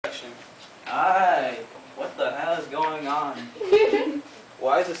Hi, what the hell is going on?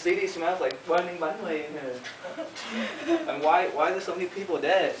 Why does the city smell like burning bunway in here? And why are there so many people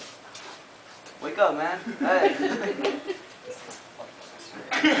dead? Wake up, man. Hey.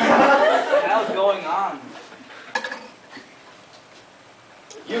 What the hell is going on?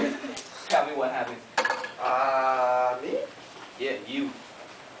 You tell me what happened. Me? Yeah, you.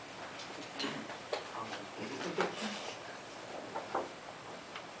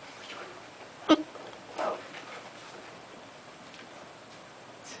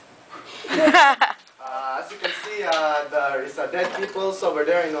 As you can see, there is dead peoples over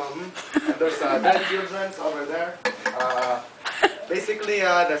there, you know, and there's dead children over there. Basically,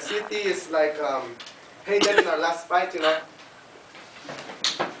 the city is like hidden in our last fight, you know.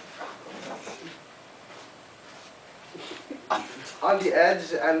 On the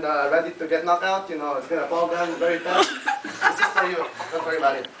edge and ready to get knocked out, you know, it's gonna fall down very fast. This is for you. Don't worry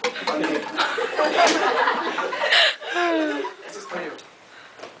about it. On me. This is for you.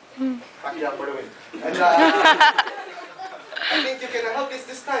 Pacquiao for the win. And I think you can help us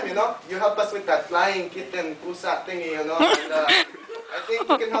this time, you know. You help us with that flying kitten pusa thingy, you know. And I think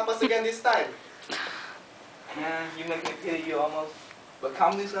you can help us again this time. Man, you make me pity you almost. But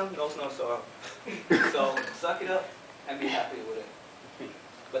calmly some knows no sorrow. So suck it up and be happy with it.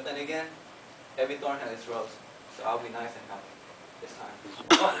 But then again, every thorn has its rose. So I'll be nice and happy this time.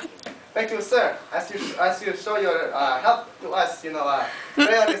 Oh, thank you, sir. As you show your help to us, you know,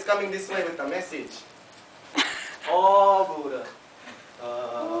 Crayon is coming this way with a message. Oh, Buddha.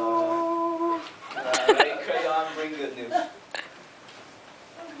 Right, Crayon, bring good news.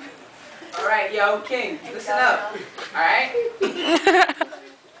 Alright, yo, King, listen up. Alright?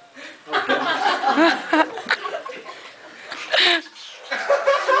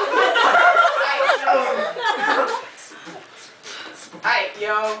 Alright,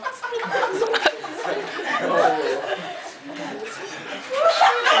 yo.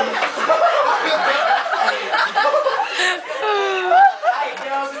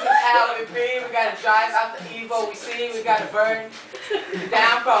 This is how it be. We gotta drive out the evil we see. We gotta burn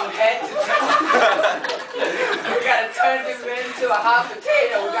down from head to toe. We gotta turn this into a hot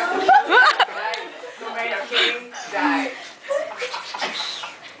potato. We gotta who made our king die.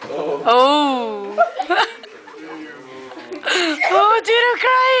 Oh. Oh, dude, I'm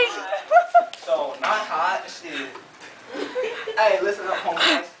crying. So, not hot, shit. Hey, listen up,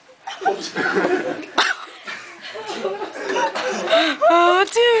 homies. Oh,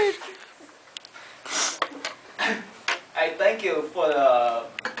 dude. Hey, thank you for the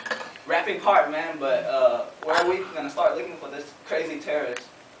rapping part, man, but where are we gonna start looking for this crazy terrorist?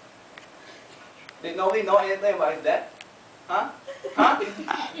 Did nobody know anything about his death? Huh? Huh?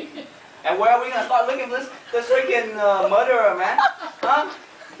 And where are we gonna start looking for this freaking murderer, man? Huh?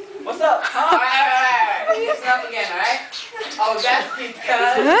 What's up? Huh? Alright. Listen up again, alright? Oh, that's because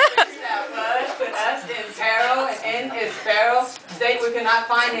that was put us in peril, and in his peril state we cannot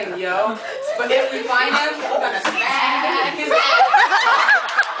find him, yo. But if we find him, we're gonna smack his ass.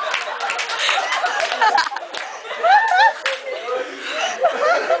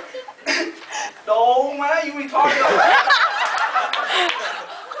 No, man, you retarded.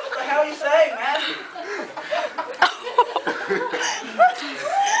 What the hell you saying, man?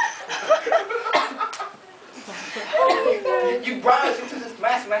 You brought us into this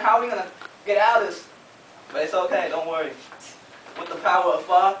mess, man. How are we gonna get out of this? But it's okay, don't worry. With the power of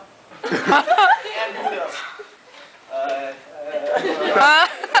Fa and Buddha, I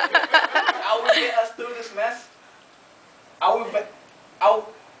will get us through this mess. I will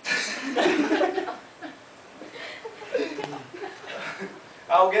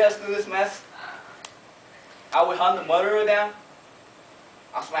get us through this mess. I will hunt the murderer down.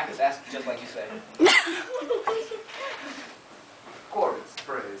 I'll smack his ass just like you say. Chorus,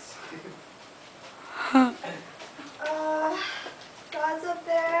 praise. God's up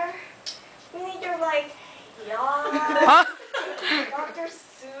there. We need your, like, yawn, Dr.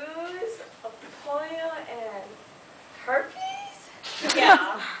 Seuss, a polio, and herpes?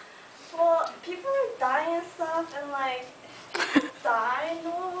 Yeah. Well, people are dying and stuff, and, like, if people die,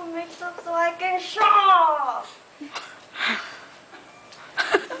 no one will make stuff so I can shop.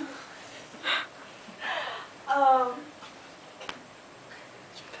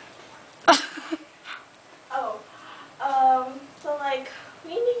 So like,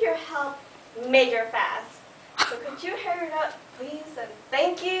 we need your help major fast. So could you hurry it up, please, and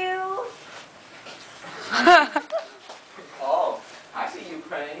thank you? Oh, I see you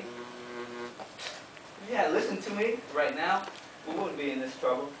praying. If you had listened to me right now, we wouldn't be in this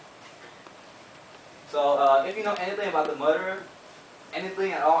trouble. So, if you know anything about the murderer,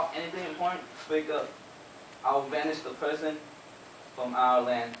 anything at all, anything important, speak up. I will banish the person from our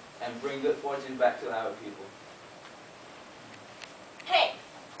land and bring good fortune back to our people. Hey,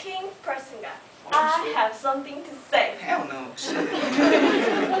 King Persinga, I have something to say. Hell no.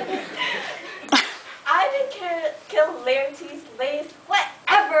 I didn't kill Laertes, Lace,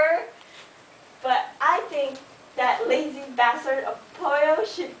 whatever, but I think that lazy bastard Apollo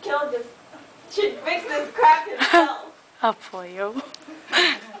should fix this crap himself. Apoyo.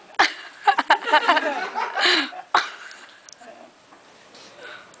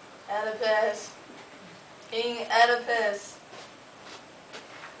 Oedipus. King Oedipus.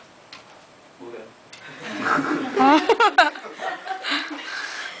 Okay.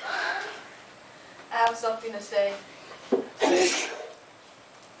 I have something to say.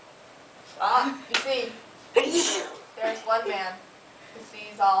 You see, there's one man who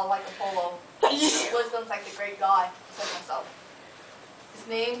sees all like Apollo. Wisdom's like the great god, said myself. His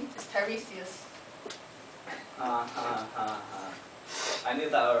name is Tiresias. I knew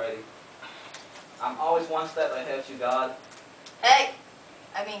that already. I'm always one step ahead of you, God. Hey!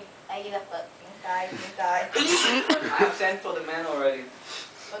 Hey, you guy. I have sent for the man already.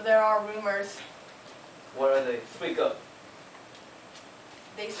 But there are rumors. What are they? Speak up.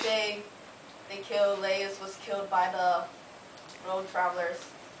 They say Laius was killed by the road travelers.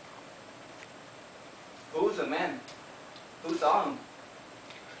 Who's the man? Who saw him?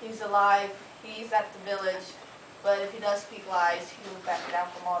 He's alive. He's at the village. But if he does speak lies, he will back down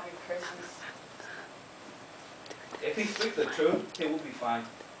from all your curses. If he speaks the truth, he will be fine.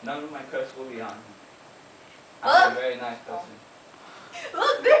 None of my curse will be on him. I'm a very nice person.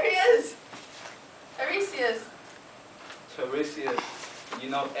 Look, there he is! Tiresias. Tiresias, you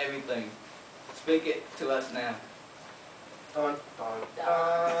know everything. Speak it to us now. Dun, dun,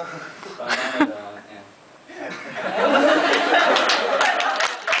 dun. Dun, dun, dun, dun, and-